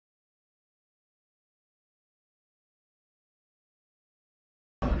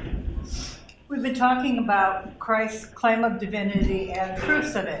We've been talking about Christ's claim of divinity and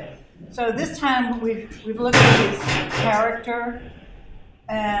proofs of it. So this time we've looked at his character,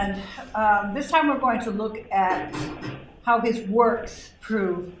 and this time we're going to look at how his works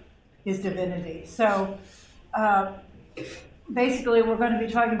prove his divinity. So basically we're going to be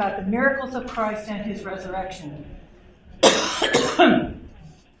talking about the miracles of Christ and his resurrection.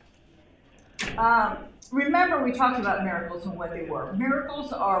 Remember, we talked about miracles and what they were.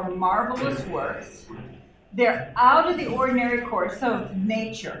 Miracles are marvelous works. They're out of the ordinary course of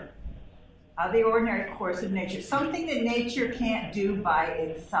nature. Out of the ordinary course of nature. Something that nature can't do by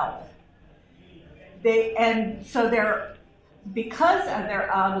itself. Because they're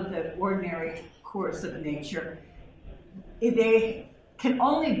out of the ordinary course of nature, they can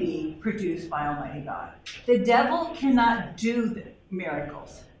only be produced by Almighty God. The devil cannot do the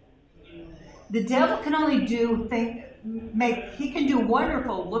miracles. The devil can only he can do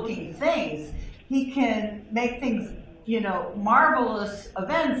wonderful looking things. He can make things, marvelous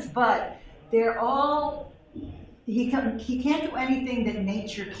events, but they're all, he can't do anything that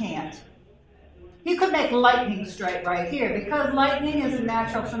nature can't. He could make lightning strike right here because lightning is a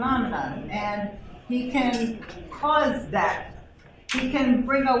natural phenomenon and he can cause that. He can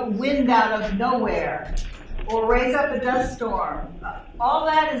bring a wind out of nowhere or raise up a dust storm. All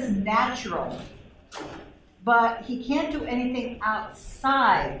that is natural, but he can't do anything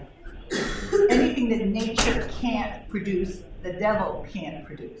outside, anything that nature can't produce, the devil can't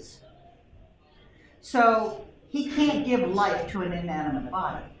produce. So he can't give life to an inanimate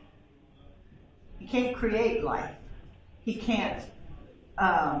body. He can't create life. He can't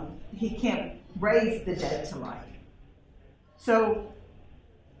raise the dead to life. So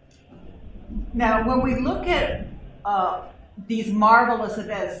now when we look at these marvelous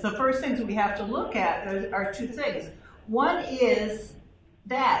events, the first things we have to look at are two things. One is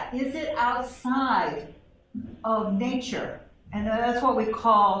is it outside of nature? And that's what we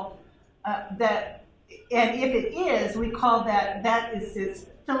call that, and if it is, we call that is its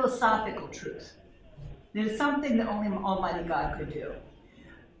philosophical truth. It is something that only Almighty God could do.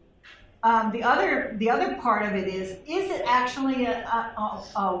 The other part of it is it actually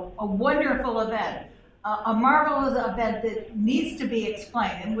a wonderful event? A marvelous event that needs to be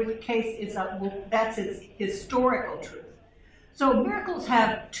explained, in which case that's its historical truth. So miracles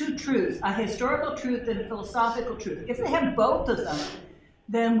have two truths, a historical truth and a philosophical truth. If they have both of them,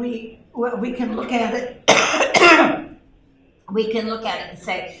 then we can look at it. We can look at it and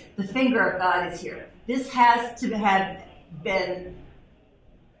say, the finger of God is here. This has to have been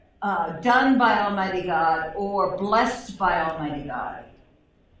done by Almighty God or blessed by Almighty God.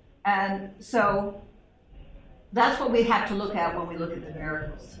 And so that's what we have to look at when we look at the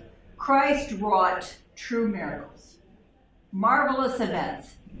miracles. Christ wrought true miracles, marvelous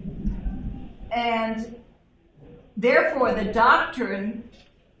events. And therefore the doctrine,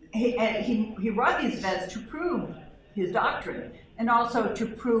 he wrought these events to prove his doctrine and also to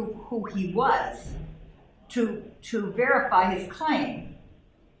prove who he was, to verify his claim.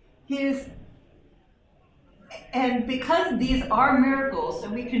 And because these are miracles,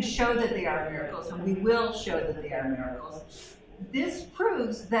 and we can show that they are miracles, and we will show that they are miracles, this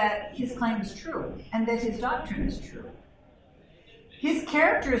proves that his claim is true, and that his doctrine is true. His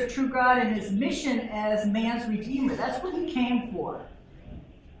character is true God, and his mission as man's redeemer. That's what he came for.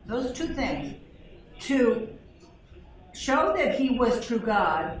 Those two things. To show that he was true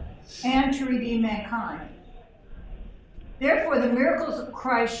God, and to redeem mankind. Therefore, the miracles of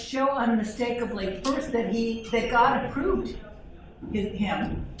Christ show unmistakably, first, that God approved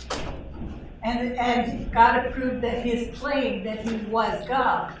him, and God approved that his claim that he was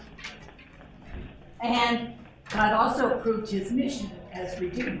God, and God also approved his mission as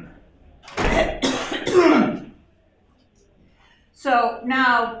Redeemer. So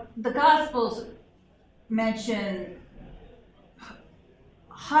now the Gospels mention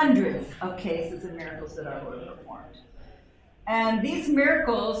hundreds of cases of miracles that our Lord performed. And these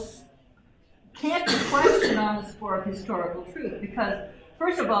miracles can't be questioned on the score of historical truth because,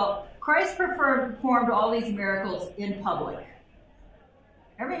 first of all, Christ performed all these miracles in public.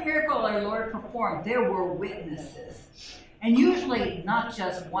 Every miracle our Lord performed, there were witnesses. And usually not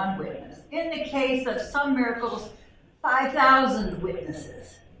just one witness. In the case of some miracles, 5,000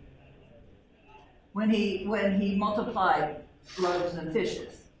 witnesses. When he multiplied loaves and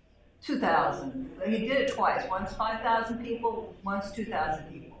fishes. 2,000. He did it twice. Once 5,000 people, once 2,000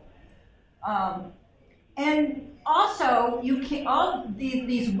 people. And also, all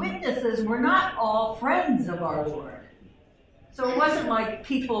these witnesses were not all friends of our Lord. So it wasn't like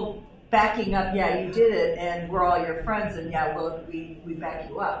people backing up, yeah, you did it, and we're all your friends, and yeah, well, we back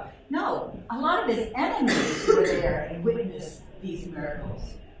you up. No, a lot of his enemies were there and witnessed these miracles.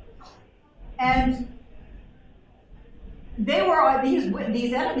 And they were,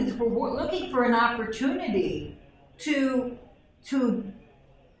 these enemies were looking for an opportunity to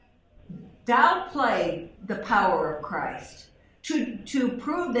downplay the power of Christ, to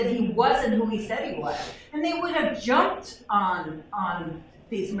prove that he wasn't who he said he was. And they would have jumped on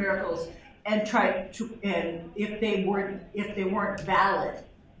these miracles and tried to, and if they weren't valid,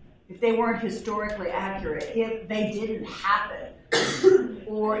 if they weren't historically accurate, if they didn't happen,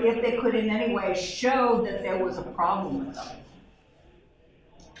 or if they could in any way show that there was a problem with them.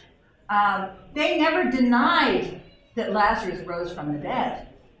 They never denied that Lazarus rose from the dead,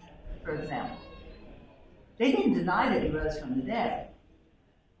 for example. They didn't deny that he rose from the dead.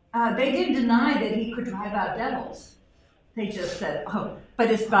 They didn't deny that he could drive out devils. They just said, oh,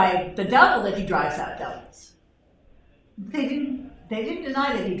 but it's by the devil that he drives out devils. They didn't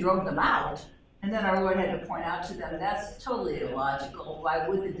deny that he drove them out. And then our Lord had to point out to them, that's totally illogical. Why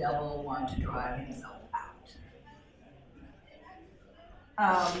would the devil want to drive himself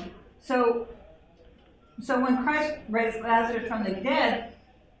out? So when Christ raised Lazarus from the dead,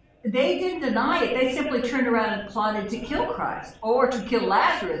 they didn't deny it. They simply turned around and plotted to kill Christ or to kill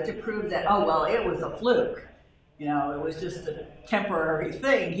Lazarus to prove that, oh, well, it was a fluke. You know, it was just a temporary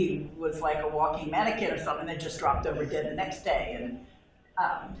thing. He was like a walking mannequin or something that just dropped over dead the next day. And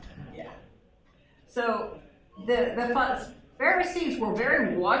yeah. So the Pharisees were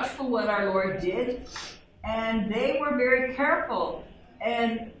very watchful what our Lord did, and they were very careful.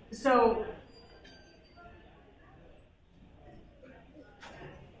 And so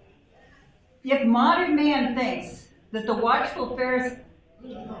if modern man thinks that the watchful Pharisees,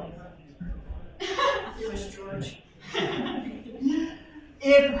 it was George.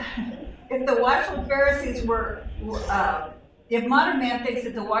 If the watchful Pharisees were, if modern man thinks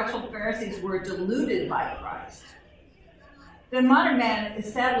that the watchful Pharisees were deluded by Christ, then modern man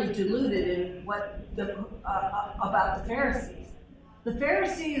is sadly deluded in what about the Pharisees. The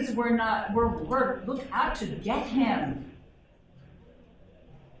Pharisees were looked out to get him.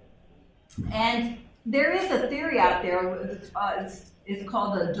 And there is a theory out there, it's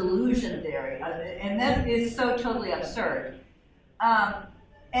called the delusion theory, and that is so totally absurd.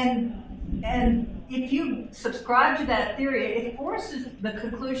 And if you subscribe to that theory, it forces the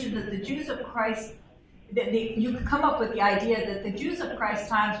conclusion that the Jews of Christ, you could come up with the idea that the Jews of Christ's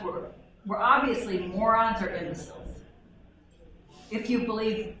times were obviously morons or imbeciles. If you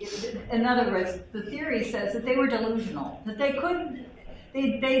believe, in other words, the theory says that they were delusional, that they couldn't,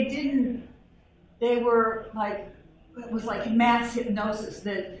 they were like, it was like mass hypnosis,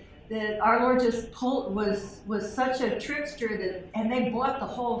 that our Lord just was such a trickster that, and they bought the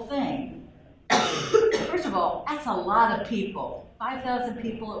whole thing. First of all, that's a lot of people. 5,000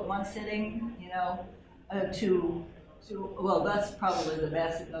 people at one sitting, you know, well, that's probably the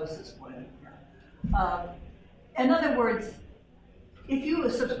mass hypnosis one. In other words, if you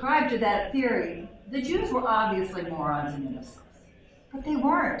subscribe to that theory, the Jews were obviously morons and imbeciles, but they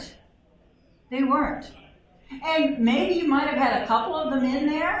weren't. They weren't. And maybe you might have had a couple of them in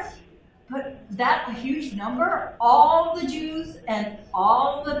there, but that a huge number, all the Jews and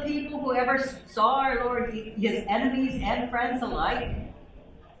all the people who ever saw our Lord, his enemies and friends alike.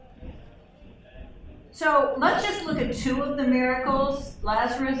 So let's just look at two of the miracles,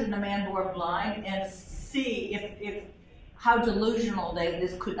 Lazarus and the man born blind, and see if how delusional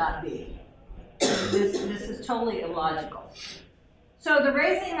this could not be. This is totally illogical. So the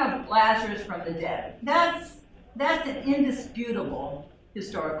raising of Lazarus from the dead, that's an indisputable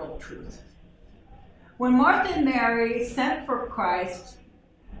historical truth. When Martha and Mary sent for Christ,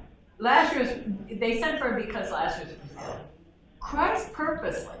 they sent for him because Lazarus was dead. Christ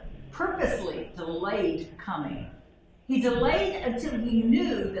purposely delayed coming. He delayed until he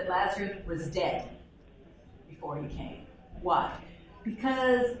knew that Lazarus was dead before he came. Why?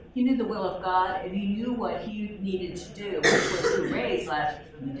 Because he knew the will of God and he knew what he needed to do, which was to raise Lazarus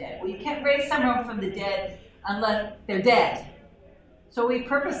from the dead. Well, you can't raise someone from the dead unless they're dead. So he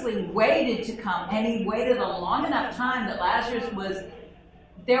purposely waited to come, and he waited a long enough time that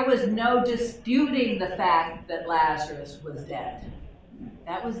there was no disputing the fact that Lazarus was dead.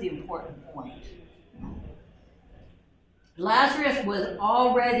 That was the important point. Lazarus was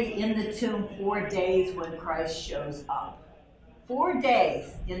already in the tomb 4 days when Christ shows up. 4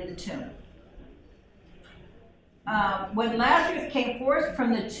 days in the tomb. When Lazarus came forth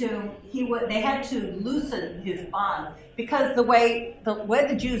from the tomb, they had to loosen his bond, because the way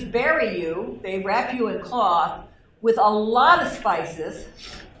the Jews bury you, they wrap you in cloth with a lot of spices,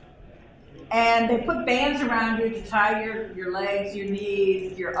 And they put bands around you to tie your legs, your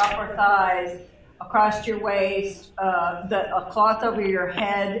knees, your upper thighs, across your waist, a cloth over your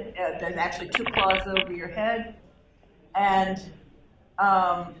head. There's actually 2 cloths over your head. And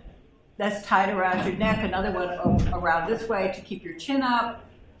that's tied around your neck, another one around this way to keep your chin up.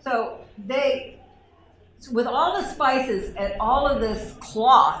 So with all the spices and all of this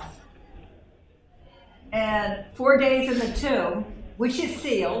cloth, and 4 days in the tomb, which is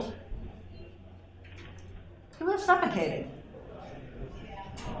sealed, he would have suffocated.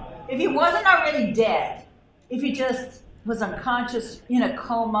 If he wasn't already dead, if he just was unconscious, in a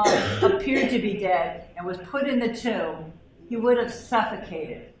coma, appeared to be dead, and was put in the tomb, he would have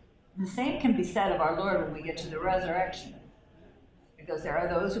suffocated. And the same can be said of our Lord when we get to the resurrection. Because there are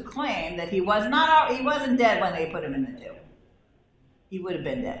those who claim that he wasn't dead when they put him in the tomb. He would have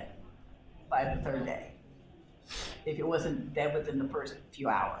been dead by the 3rd day, if he wasn't dead within the first few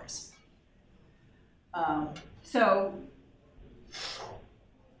hours. So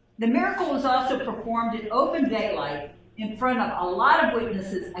the miracle was also performed in open daylight in front of a lot of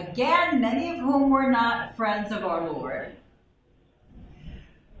witnesses, again, many of whom were not friends of our Lord.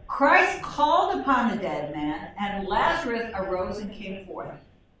 Christ called upon the dead man, and Lazarus arose and came forth.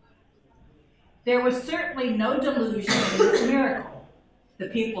 There was certainly no delusion in this miracle. The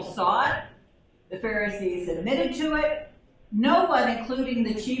people saw it. The Pharisees admitted to it. No one, including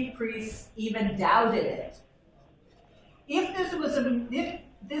the chief priests, even doubted it. If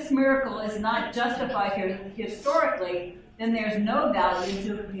this miracle is not justified here historically, then there's no value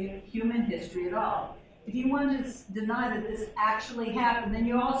to human history at all. If you want to deny that this actually happened, then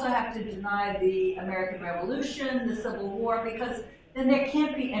you also have to deny the American Revolution, the Civil War, because then there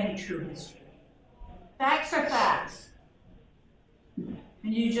can't be any true history. Facts are facts. And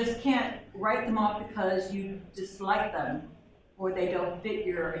you just can't write them off because you dislike them or they don't fit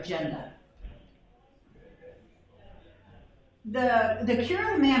your agenda. The cure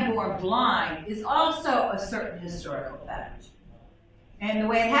of the man born blind is also a certain historical fact. And the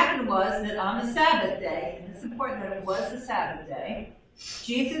way it happened was that on the Sabbath day, and it's important that it was the Sabbath day,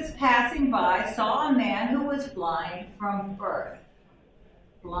 Jesus passing by saw a man who was blind from birth.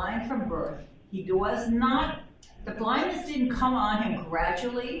 Blind from birth. He was not, the blindness didn't come on him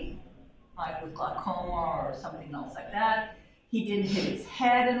gradually, like with glaucoma or something else like that. He didn't hit his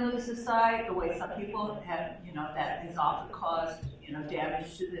head and lose his sight, the way some people have, that has often caused,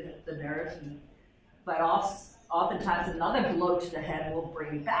 damage to the nerves. But oftentimes another blow to the head will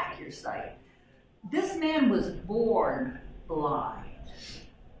bring back your sight. This man was born blind.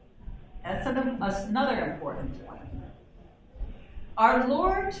 That's another important point. Our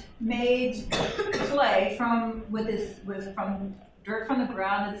Lord made clay from dirt from the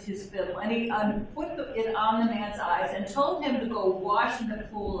ground as his spittle, and he put it on the man's eyes and told him to go wash in the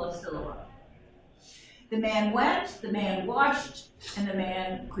pool of Siloam. The man went, the man washed, and the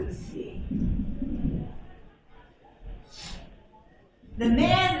man could see.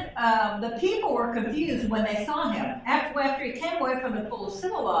 The people were confused when they saw him. After he came away from the pool of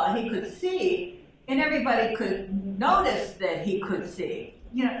Siloam, he could see, and everybody could notice that he could see.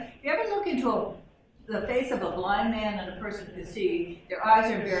 If you ever look into the face of a blind man and a person who can see, their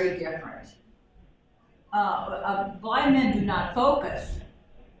eyes are very different. Blind men do not focus.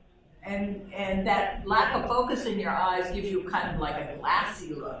 And that lack of focus in your eyes gives you kind of like a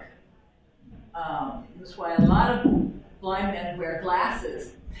glassy look. That's why a lot of blind men wear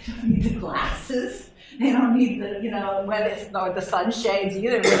glasses. They don't need the glasses. They don't need the sunshades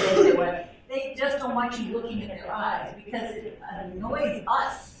either. They just don't want you looking at their eyes because it annoys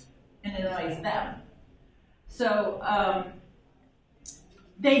us and it annoys them. So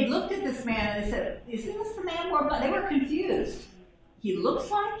they looked at this man and they said, "Is this the man born blind?" They were confused. He looks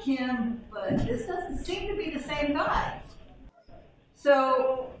like him, but this doesn't seem to be the same guy.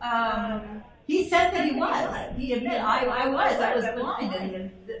 So he said that he was. He admitted, I was blind,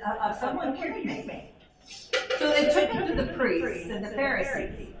 and someone cured me. So they took him to the priests and the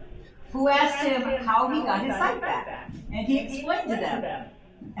Pharisees, who asked him how he got his sight back. And he explained to them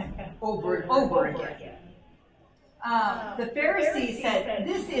over and over again. The Pharisees said,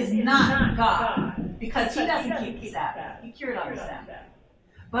 "This is not God, because he doesn't keep the Sabbath. He cured on the Sabbath."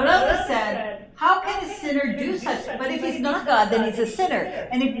 But others said, "How can a sinner do such? But if he's not God, then he's a sinner,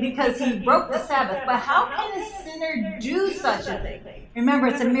 and because he broke the Sabbath. But how can a sinner do such a thing?" Remember,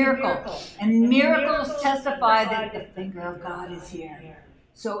 it's a miracle, and miracles testify that the finger of God is here.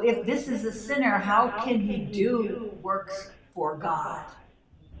 So if this is a sinner, how can he do works for God?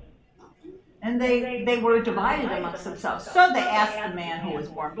 And they were divided amongst themselves. So they asked the man who was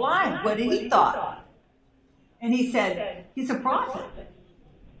born blind, what did he thought? And he said, "He's a prophet."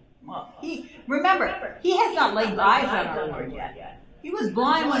 Well, Remember, he has not laid eyes on our Lord yet. He was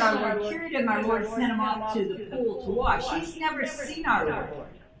blind when our Lord cured him. Our Lord sent him off to the pool to wash. He's never seen our Lord.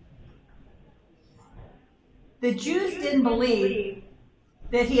 The Jews didn't believe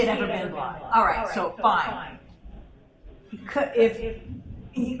that he had ever been blind. All right, so fine.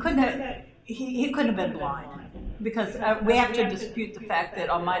 He couldn't have been blind, because we have to dispute the fact that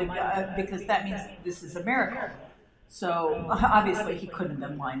Almighty God, because that means this is a miracle. So obviously he couldn't have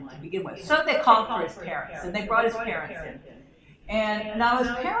been blind to begin with. So they called for his parents, and they brought his parents in. And now his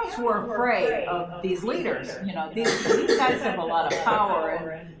parents were afraid of these leaders. You know, these guys have a lot of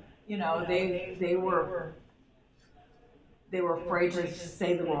power, and you know they were afraid to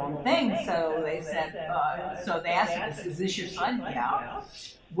say the wrong thing. So they said, so they asked him, "Is this your son?" Yeah.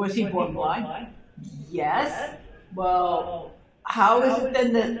 Was he born blind? Yes. Well, how is it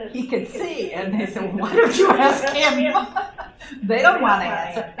then that he can see? And they said, well, why don't you ask him? They don't want to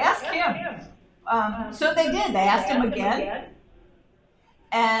answer. Ask him. So they did. They asked him again.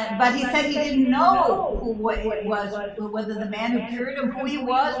 But he said he didn't know who it was, whether the man who cured him, who he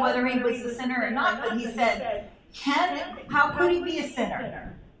was, whether he was a sinner or not. But he said, how could he be a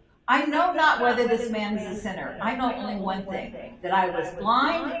sinner? I know not whether this man is a sinner. I know only one thing, that I was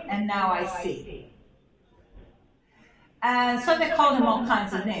blind and now I see. And so they called him all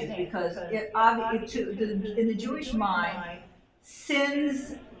kinds of names, because in the Jewish mind,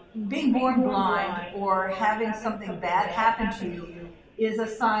 sins, being born blind or having something bad happen to you, is a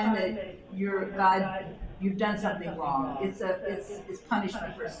sign that you've done something wrong. It's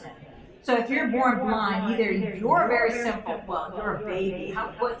punishment for sin. So if you're born blind, either you're very simple, well, you're a baby.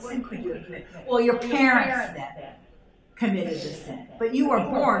 What sin could you have committed? Well, your parents then committed the sin. But you were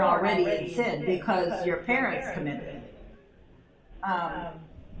born already in sin because your parents committed it.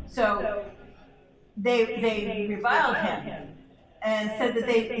 So they reviled him and said that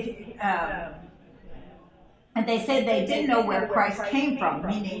they said they didn't know where Christ came from,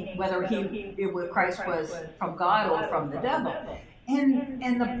 meaning whether Christ was from God or from the devil.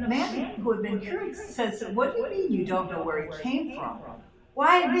 And the man who had been cured says, "What do you mean you don't know where he came from?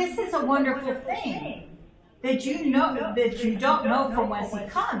 Why, this is a wonderful thing that you don't know from whence he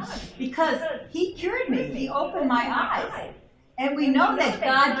comes, because he cured me. He opened my eyes. And we know that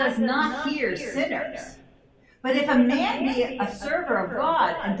God does not hear sinners. But if a man be a server of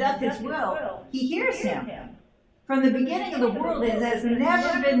God and doth his will, he hears him. From the beginning of the world, it has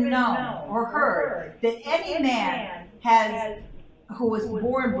never been known or heard that any man who was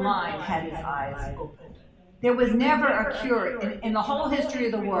born blind had his eyes opened." There was never a cure in the whole history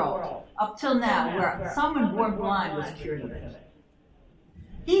of the world up till now where someone born blind was cured of it.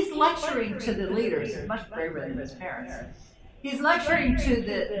 He's lecturing to the leaders, much braver than his parents. He's lecturing to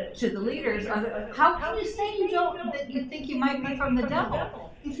the leaders. How can you say that you think you might be from the devil?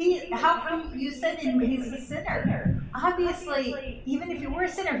 How can you say that he's a sinner? Obviously, even if he were a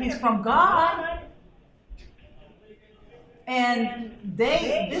sinner, he's from God. And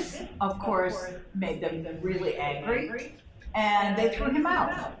this, of course, made them really angry, and they threw him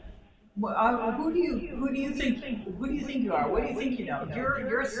out. Who do you think you are? What do you think you know?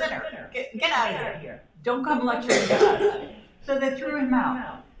 You're a sinner. Get out of here. Don't come lecturing to us. So they threw him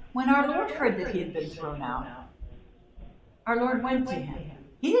out. When our Lord heard that he had been thrown out, our Lord went to him.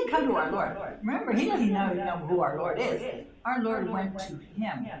 He didn't come to our Lord. Remember, he doesn't know who our Lord is. Our Lord went to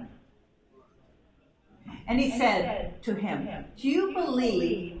him. And he said to him, "Do you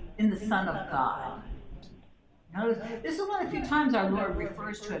believe in the Son of God?" Notice, this is one of the few times our Lord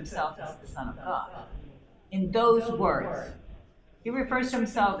refers to himself as the Son of God. In those words. He refers to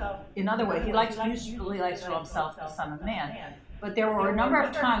himself in other ways. He usually likes to call himself the Son of Man. But there were a number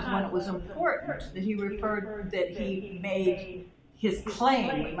of times when it was important that he made his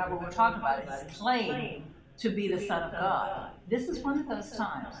claim. Remember, we were talking about it, his claim to be the Son of God. This is one of those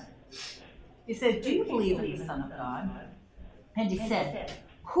times. He said, "Do you believe in the Son of God?" And he said,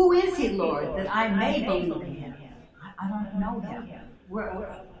 "Who is he, Lord, that I may believe in him?" I don't know him.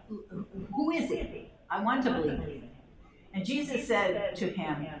 Who is he? I want to believe in him. And Jesus said to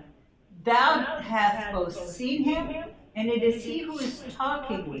him, "Thou hast both seen him, and it is he who is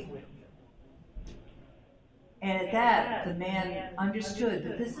talking with you." And at that, the man understood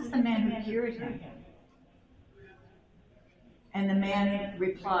that this is the man who cured him. And the man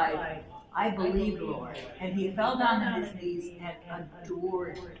replied, "I believe, Lord." And he fell down on his knees and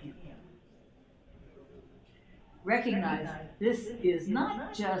adored him. Recognize, this is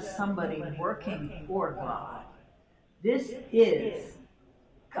not just somebody working for God. This is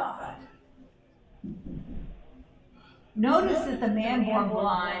God. Notice that the man born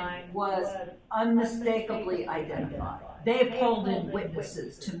blind was unmistakably identified. they pulled in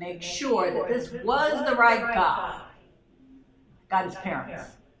witnesses to make sure that this was the right God, God's parents.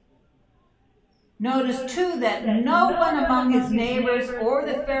 Notice too that no one among his neighbors or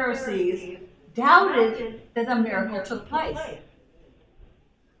the Pharisees doubted that the miracle took place.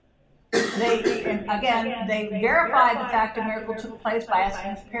 They verified the fact the miracle took place by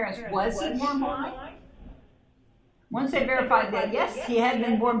asking his parents, was he born blind? Once they verified that, yes, he had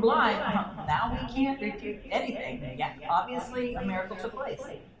been born blind, now we can't refute anything. Yeah, obviously, a miracle took place.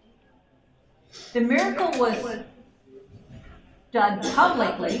 The miracle was done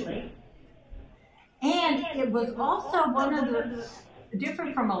publicly, and it was also one of the,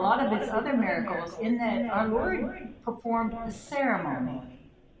 different from a lot of its other miracles, in that our Lord performed a ceremony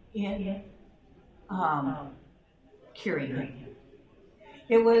in curing him.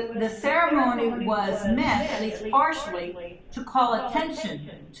 The ceremony was meant, at least partially, to call attention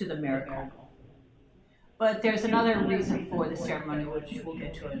to the miracle. But there's another reason for the ceremony, which we'll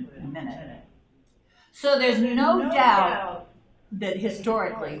get to in a minute. So there's no doubt that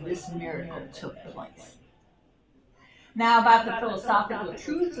historically this miracle took place. Now, about the philosophical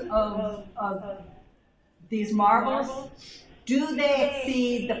truth of these marvels, do they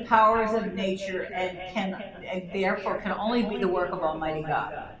exceed the powers of nature and therefore can only be the work of Almighty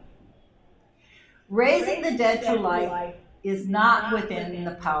God? Raising the dead to life is not within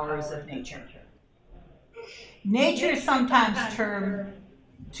the powers of nature. Nature is sometimes termed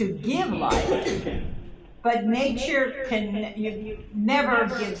to give life, but nature never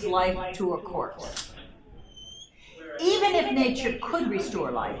gives life to a corpse. Even if nature could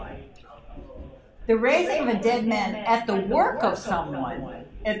restore life, the raising of a dead man at the work of someone,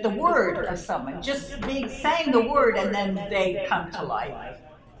 at the word of someone, just saying the word and then they come to life,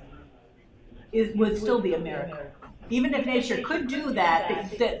 would still be a miracle. Even if nature could do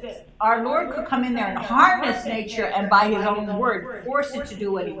that, that our Lord could come in there and harness nature and by his own word force it to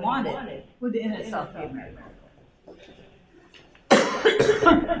do what he wanted, would in itself be a miracle.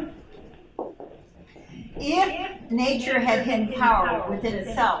 If nature had hidden power within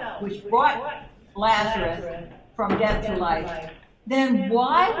itself, which brought Lazarus from death to life, then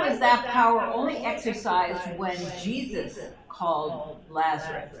why was that power only exercised when Jesus called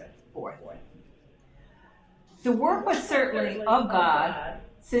Lazarus forth? The work was certainly of God,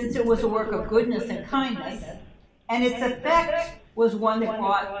 since it was a work of goodness and kindness, and its effect was one that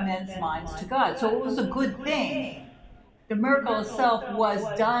brought men's minds to God. So it was a good thing. The miracle itself was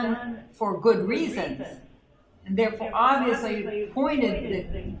done for good reasons, and therefore obviously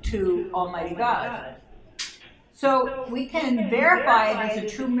pointed to Almighty God. So we can verify it as a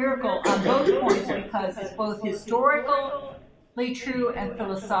true miracle on both points because it's both historically true and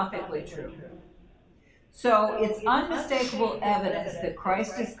philosophically true. So it's unmistakable evidence that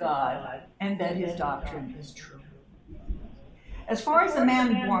Christ is God and that his doctrine is true. As far as the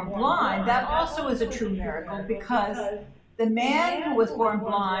man born blind, that also is a true miracle because the man who was born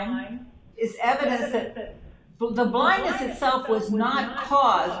blind is evidence that the blindness itself was not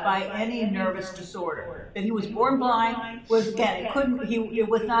caused by any nervous disorder. That he was born blind was, again, it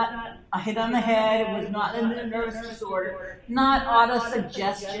was not a hit on the head, it was not a nervous disorder, not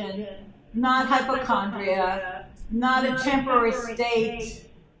autosuggestion, not hypochondria, not a temporary state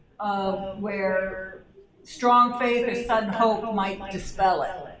where strong faith or sudden hope might dispel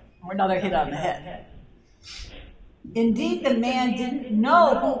it, or another hit on the head. Indeed, the man didn't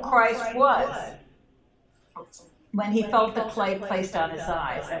know who Christ was when he felt the clay placed on his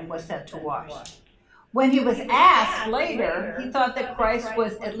eyes and was set to wash. When he was asked later, he thought that Christ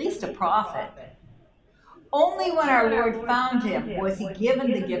was at least a prophet. Only when our Lord found him was he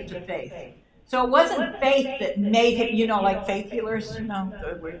given the gift of faith. So it wasn't faith that made him, like faith healers,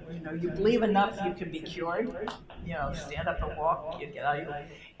 you believe enough you can be cured, stand up and walk, you get out of your.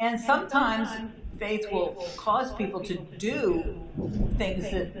 And sometimes faith will cause people to do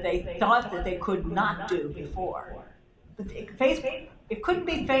things that they thought that they could not do before. But it couldn't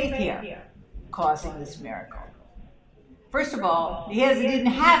be faith here causing this miracle. First of all, he didn't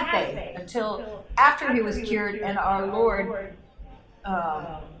have faith until after he was cured and our Lord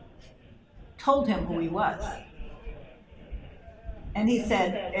told him who he was. And he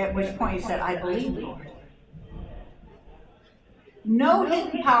said, at which point he said, I believe, Lord. No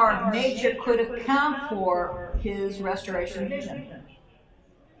hidden power of nature could account for his restoration vision.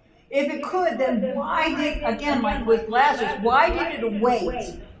 If it could, then why did, again, like with Lazarus, why did it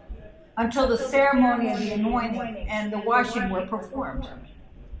wait until the ceremony of the anointing and the washing were performed?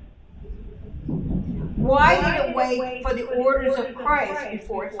 Why did it wait for the orders of Christ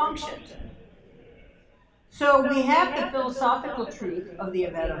before it functioned? So we have the philosophical truth of the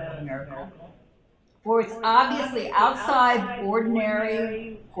event of the miracle. For it's obviously outside the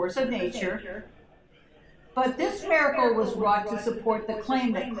ordinary course of nature. But this miracle was wrought to support the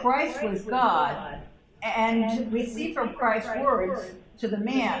claim that Christ was God, and we see from Christ's words to the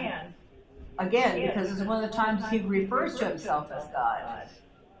man, again, because it's one of the times he refers to himself as God,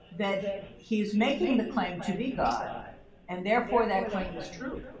 that he's making the claim to be God, and therefore that claim is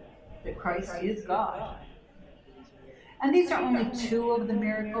true, that Christ is God. And these are only two of the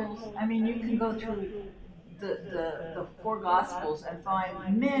miracles. I mean, you can go through the four Gospels and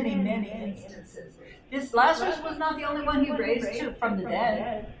find many, many instances. This Lazarus was not the only one he raised from the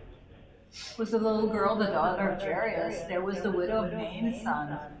dead. It was the little girl, the daughter of Jairus. There was the widow of Nain's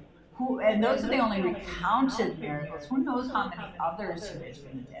son. And those are the only recounted miracles. Who knows how many others he raised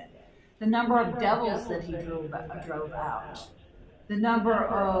from the dead? The number of devils that he drove out. The number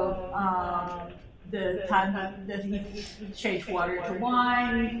of the time that he changed water to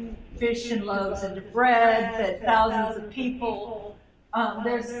wine, fish and loaves into bread, fed thousands of people.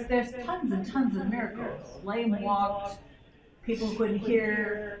 There's tons and tons of miracles. Lame walked, people couldn't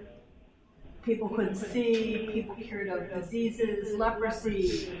hear, people couldn't see, people cured of diseases,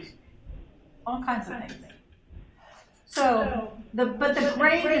 leprosy, all kinds of things. So, but the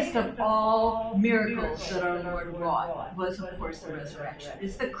greatest of all miracles that our Lord wrought was, of course, the resurrection.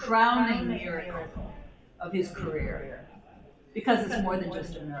 It's the crowning miracle of his career, because it's more than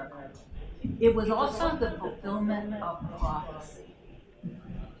just a miracle. It was also the fulfillment of prophecy.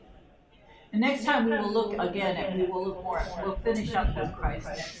 And next time we will look again, and we will look more. We'll finish up with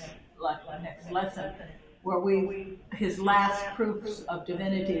Christ's next lesson, where his last proofs of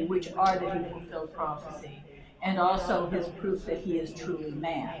divinity, which are that he fulfilled prophecy, and also his proof that he is truly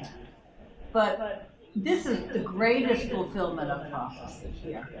man. But this is the greatest fulfillment of prophecy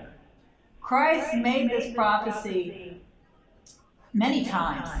here. Christ made this prophecy many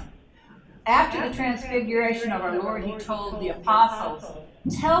times. After the transfiguration of our Lord, he told the apostles,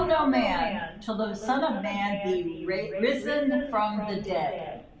 "Tell no man till the Son of Man be risen from the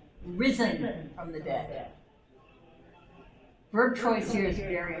dead." Risen from the dead. Verb choice here is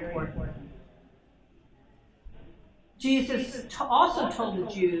very important. Jesus also told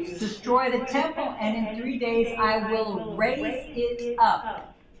the Jews, "Destroy the temple, and in 3 days I will raise it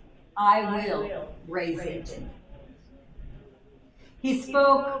up." I will raise it. He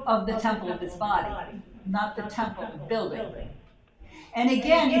spoke of the temple of his body, not the temple building. And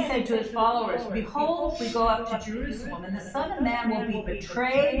again he said to his followers, "Behold, we go up to Jerusalem, and the Son of Man will be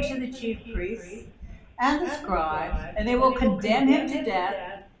betrayed to the chief priests and the scribes, and they will condemn him to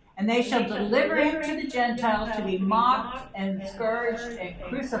death, and they shall deliver him to the Gentiles to be mocked and scourged and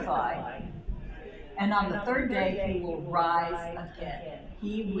crucified. And on the third day he will rise again."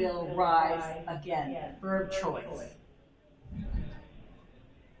 He will rise again. Verb choice.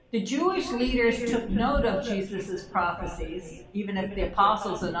 The Jewish leaders took note of Jesus' prophecies, even if the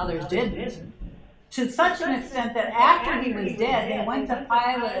apostles and others didn't, to such an extent that after he was dead, they went to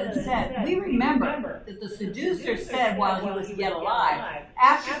Pilate and said, "We remember that the seducer said while he was yet alive,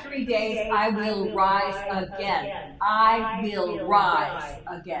 'After 3 days I will rise again.' I will rise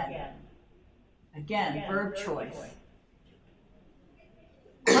again." Again, verb choice.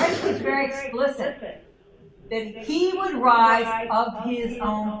 Christ was very explicit that he would rise of his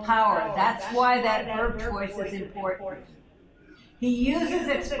own power. That's why that verb choice is important. He uses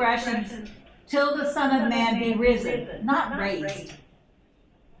expressions, "till the Son of Man be risen," not raised.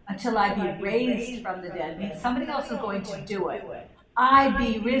 "Until I be raised from the dead" means somebody else is going to do it. "I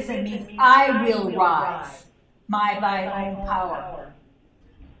be risen" means I will rise by my own power.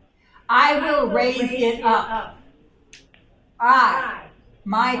 "I will raise it up."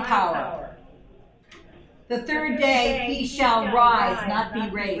 My power. "The third day he shall rise," not be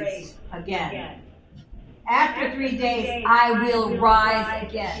raised again. "After 3 days I will rise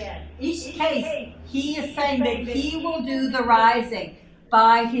again." Each case, he is saying that he will do the rising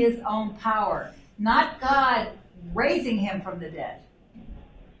by his own power, not God raising him from the dead.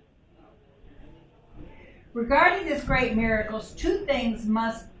 Regarding this great miracles, 2 things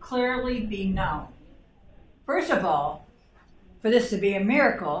must clearly be known. First of all, for this to be a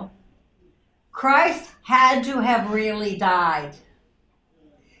miracle, Christ had to have really died.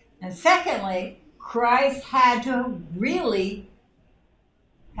 And secondly, Christ had to really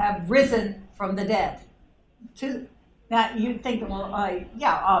have risen from the dead. Now, you think, well,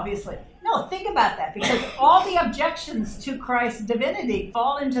 yeah, obviously. No, think about that, because all the objections to Christ's divinity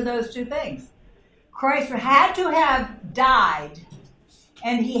fall into those 2 things. Christ had to have died,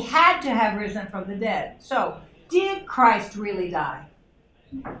 and he had to have risen from the dead. So, did Christ really die?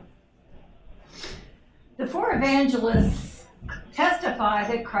 The 4 evangelists testify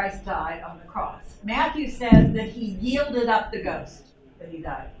that Christ died on the cross. Matthew says that he yielded up the ghost, that he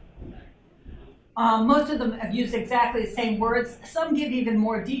died. Most of them have used exactly the same words. Some give even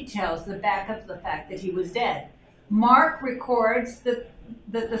more details that back up the fact that he was dead. Mark records that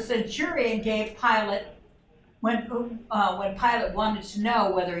the centurion gave Pilate, when Pilate wanted to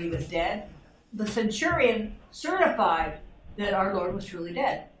know whether he was dead, the centurion certified that our Lord was truly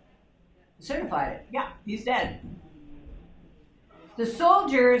dead. Certified it. Yeah, he's dead. The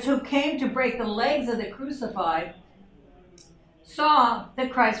soldiers who came to break the legs of the crucified saw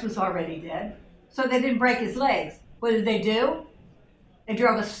that Christ was already dead, so they didn't break his legs. What did they do? They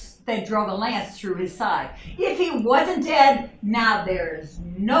drove a lance through his side. If he wasn't dead, now there's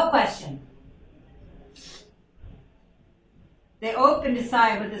no question. They opened his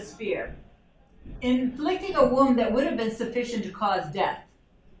side with a spear, inflicting a wound that would have been sufficient to cause death.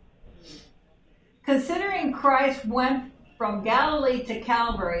 Considering Christ went from Galilee to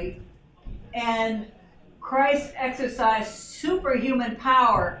Calvary, and Christ exercised superhuman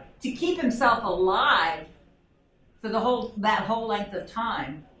power to keep himself alive for that whole length of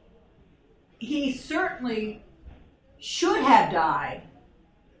time, he certainly should have died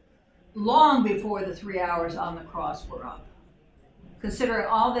long before the 3 hours on the cross were up. Considering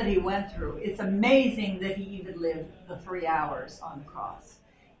all that he went through, it's amazing that he even lived the 3 hours on the cross.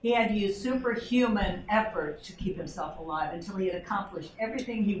 He had to use superhuman effort to keep himself alive until he had accomplished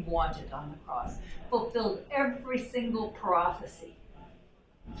everything he wanted on the cross, fulfilled every single prophecy.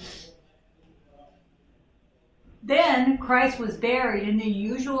 Then Christ was buried in the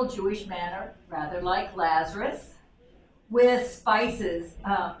usual Jewish manner, rather like Lazarus, with spices,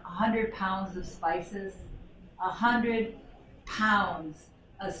 100 pounds of spices, 100 pounds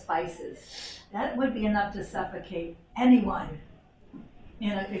of spices. That would be enough to suffocate anyone.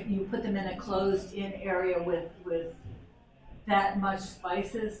 If you put them in a closed-in area with that much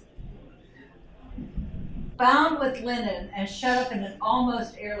spices. Bound with linen and shut up in an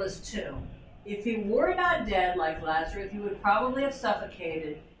almost airless tomb. If he were not dead like Lazarus, he would probably have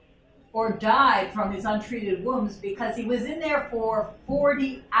suffocated or died from his untreated wounds because he was in there for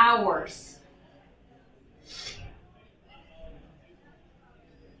 40 hours.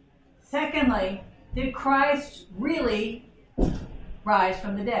 Secondly, did Christ really rise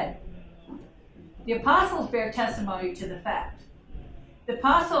from the dead? The apostles bear testimony to the fact. The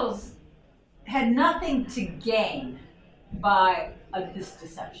apostles had nothing to gain by this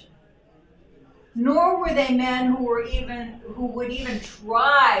deception. Nor were they men who would even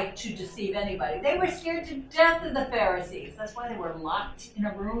try to deceive anybody. They were scared to death of the Pharisees. That's why they were locked in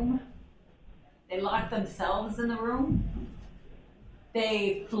a room. They locked themselves in the room.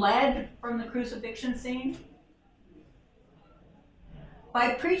 They fled from the crucifixion scene.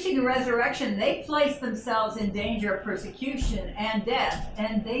 By preaching the resurrection, they placed themselves in danger of persecution and death,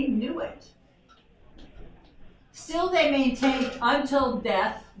 and they knew it. Still, they maintained until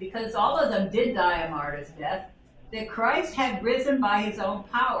death, because all of them did die a martyr's death, that Christ had risen by his own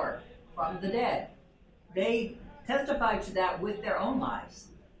power from the dead. They testified to that with their own lives.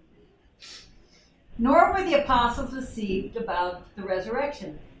 Nor were the apostles deceived about the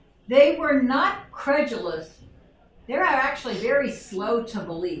resurrection. They were not credulous. They were actually very slow to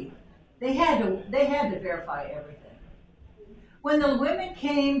believe. They had to verify everything. When the women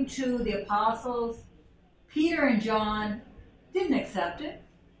came to the apostles, Peter and John didn't accept it.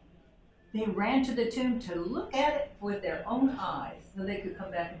 They ran to the tomb to look at it with their own eyes so they could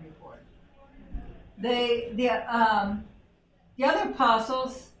come back and report. The other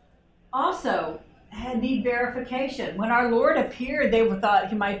apostles also need verification. When our Lord appeared, they thought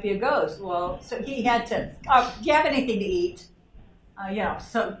he might be a ghost. Well, so he had to, do you have anything to eat?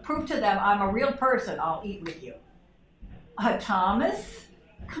 So prove to them I'm a real person. I'll eat with you. Thomas,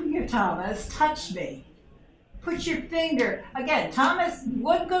 come here, Thomas, touch me. Put your finger. Again, Thomas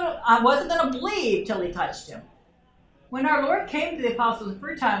wasn't going to believe till he touched him. When our Lord came to the apostles the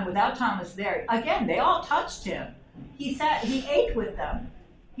first time without Thomas there, again, they all touched him. He ate with them.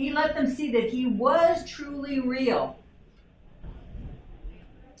 He let them see that he was truly real.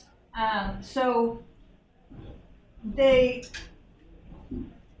 So the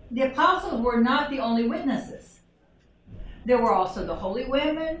apostles were not the only witnesses. There were also the holy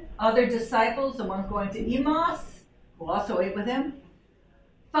women, other disciples, the ones going to Emmaus, who also ate with him.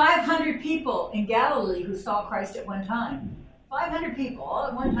 500 people in Galilee who saw Christ at one time. 500 people all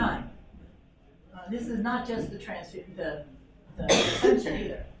at one time. This is not just the ascension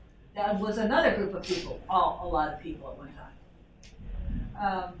either. That was another group of people, a lot of people at one time.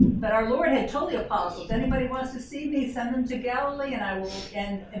 But our Lord had told the apostles, anybody wants to see me, send them to Galilee, and I will.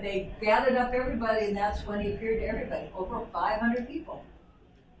 And they gathered up everybody, and that's when he appeared to everybody, over 500 people.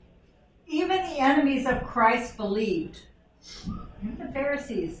 Even the enemies of Christ believed. Even the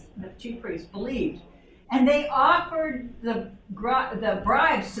Pharisees, the chief priests, believed. And they offered the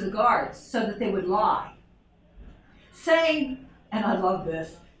bribes to the guards so that they would lie. Saying, and I love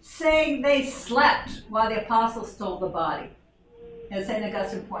this, saying they slept while the apostles stole the body. As St.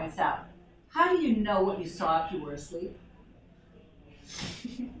 Augustine points out, how do you know what you saw if you were asleep?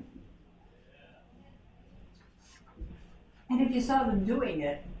 And if you saw them doing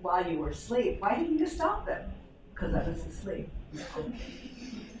it while you were asleep, why didn't you stop them? Because I was asleep.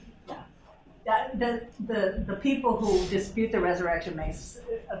 Yeah. The people who dispute the resurrection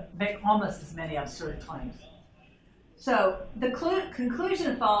make almost as many absurd claims. So the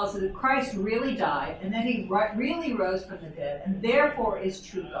conclusion follows that Christ really died, and then he really rose from the dead, and therefore is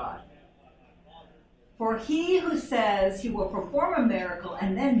true God. For he who says he will perform a miracle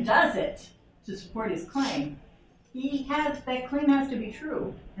and then does it to support his claim, that claim has to be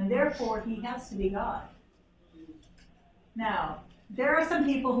true, and therefore he has to be God. Now, there are some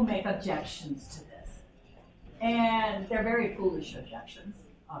people who make objections to this, and they're very foolish objections,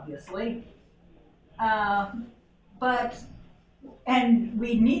 obviously. And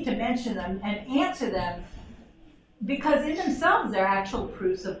we need to mention them and answer them because in themselves they're actual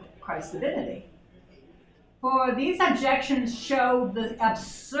proofs of Christ's divinity. For these objections show the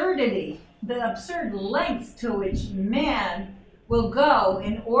absurdity, the absurd lengths to which man will go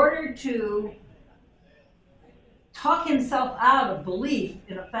in order to talk himself out of belief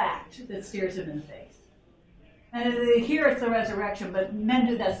in a fact that stares him in the face. And here it's the resurrection, but men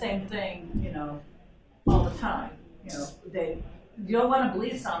do that same thing, all the time. You don't want to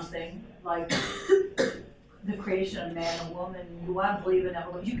believe something like the creation of man and woman. You want to believe in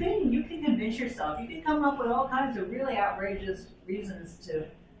evolution. You can convince yourself. You can come up with all kinds of really outrageous reasons to.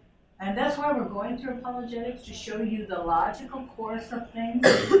 And that's why we're going through apologetics, to show you the logical course of things,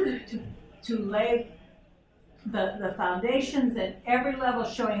 to lay the foundations at every level,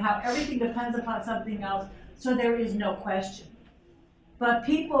 showing how everything depends upon something else, so there is no question. But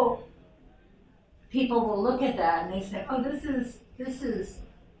people will look at that and they say, oh, this is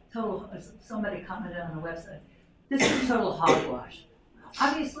total, somebody commented on the website, this is total hogwash.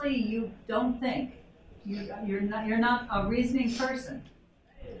 Obviously you don't think. You're not a reasoning person.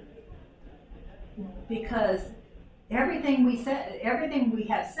 Because everything we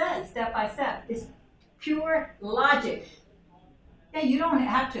have said step by step is pure logic. Yeah, you don't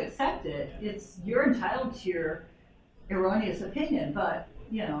have to accept it. You're entitled to your erroneous opinion, but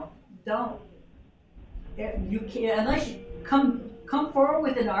don't. You can't, unless you come forward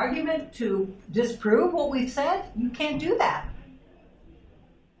with an argument to disprove what we've said. You can't do that.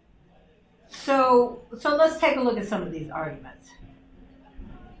 So let's take a look at some of these arguments.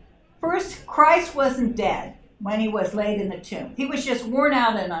 First, Christ wasn't dead when he was laid in the tomb. He was just worn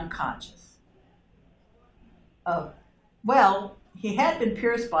out and unconscious. Well, he had been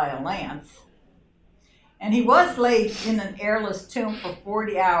pierced by a lance. And he was laid in an airless tomb for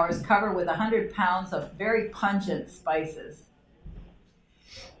 40 hours, covered with 100 pounds of very pungent spices.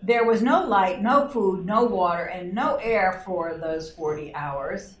 There was no light, no food, no water, and no air for those 40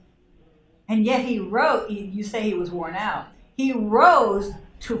 hours. And yet he rose. You say he was worn out. He rose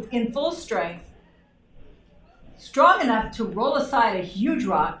in full strength, strong enough to roll aside a huge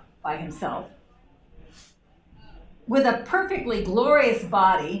rock by himself, with a perfectly glorious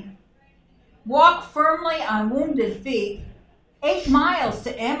body, walk firmly on wounded feet, 8 miles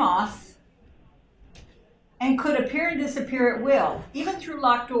to Emmaus, and could appear and disappear at will, even through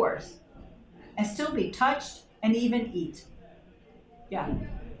locked doors, and still be touched and even eat. Yeah,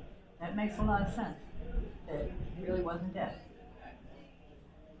 that makes a lot of sense. That he really wasn't dead.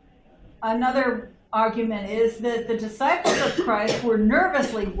 Another argument is that the disciples of Christ were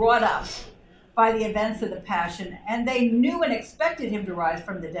nervously wrought up by the events of the Passion, and they knew and expected him to rise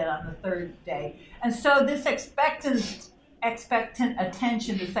from the dead on the 3rd day. And so this expectant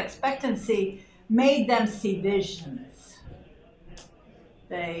attention, this expectancy, made them see visions.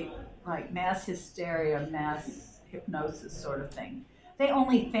 They, like mass hysteria, mass hypnosis sort of thing. They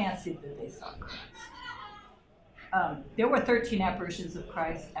only fancied that they saw Christ. There were 13 apparitions of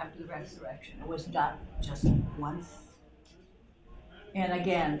Christ after the resurrection. It was not just once. And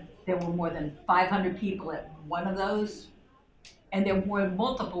again, there were more than 500 people at one of those. And there were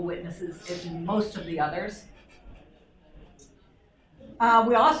multiple witnesses in most of the others.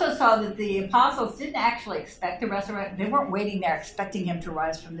 We also saw that the apostles didn't actually expect the resurrection. They weren't waiting there expecting him to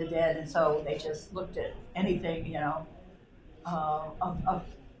rise from the dead. And so they just looked at anything, a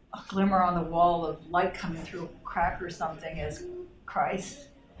glimmer on the wall of light coming through a crack or something as Christ.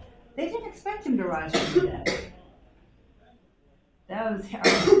 They didn't expect him to rise from the dead. That was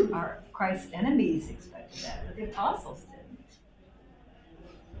our Christ's enemies expected that, but the apostles didn't.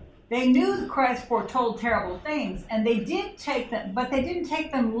 They knew that Christ foretold terrible things, and they did take them, but they didn't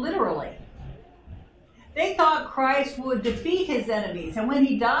take them literally. They thought Christ would defeat his enemies, and when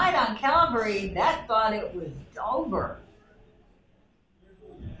he died on Calvary, that thought it was over.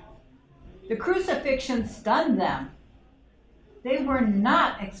 The crucifixion stunned them. They were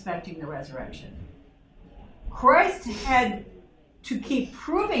not expecting the resurrection. Christ had to keep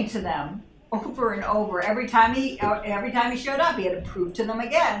proving to them over and over. Every time he showed up, he had to prove to them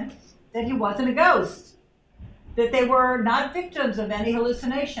again that he wasn't a ghost, that they were not victims of any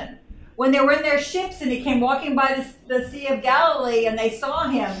hallucination. When they were in their ships and he came walking by the Sea of Galilee and they saw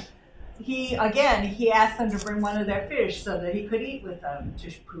him, he asked them to bring one of their fish so that he could eat with them,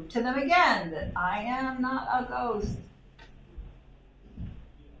 to prove to them again that I am not a ghost.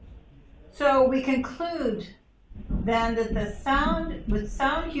 So we conclude then that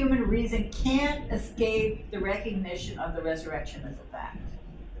sound human reason can't escape the recognition of the resurrection as a fact,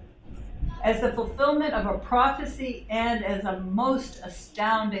 as the fulfillment of a prophecy and as a most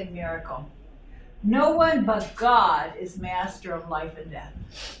astounding miracle. No one but God is master of life and death.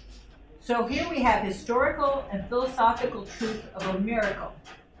 So here we have historical and philosophical truth of a miracle,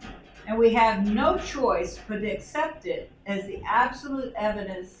 and we have no choice but to accept it as the absolute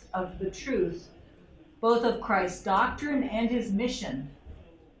evidence of the truth, both of Christ's doctrine and his mission,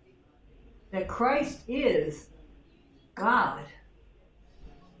 that Christ is God.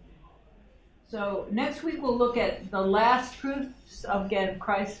 So next week we'll look at the last proofs of, again,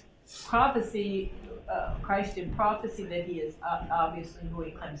 Christ's prophecy, Christ in prophecy, that he is obviously who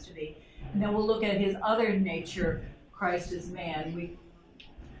he claims to be. And then we'll look at his other nature, Christ as man.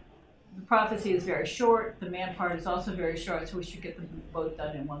 The prophecy is very short. The man part is also very short, so we should get them both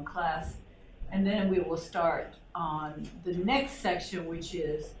done in one class. And then we will start on the next section, which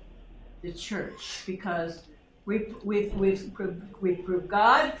is the church, because we've proved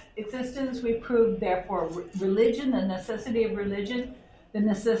God's existence. We've proved, therefore, religion, the necessity of religion, the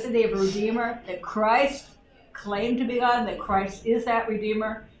necessity of a redeemer, that Christ claimed to be God, and that Christ is that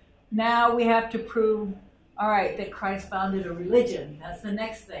redeemer. Now we have to prove, all right, that Christ founded a religion. That's the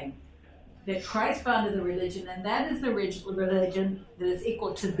next thing. That Christ founded the religion, and that is the religion that is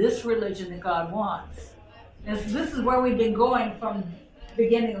equal to this religion that God wants. And this is where we've been going from the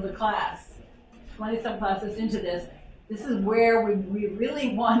beginning of the class. 20-some classes into this. This is where we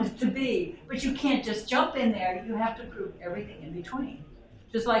really want it to be. But you can't just jump in there. You have to prove everything in between.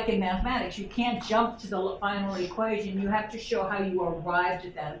 Just like in mathematics, you can't jump to the final equation. You have to show how you arrived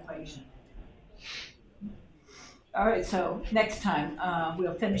at that equation. All right, so next time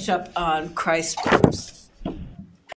we'll finish up on Christ's proofs.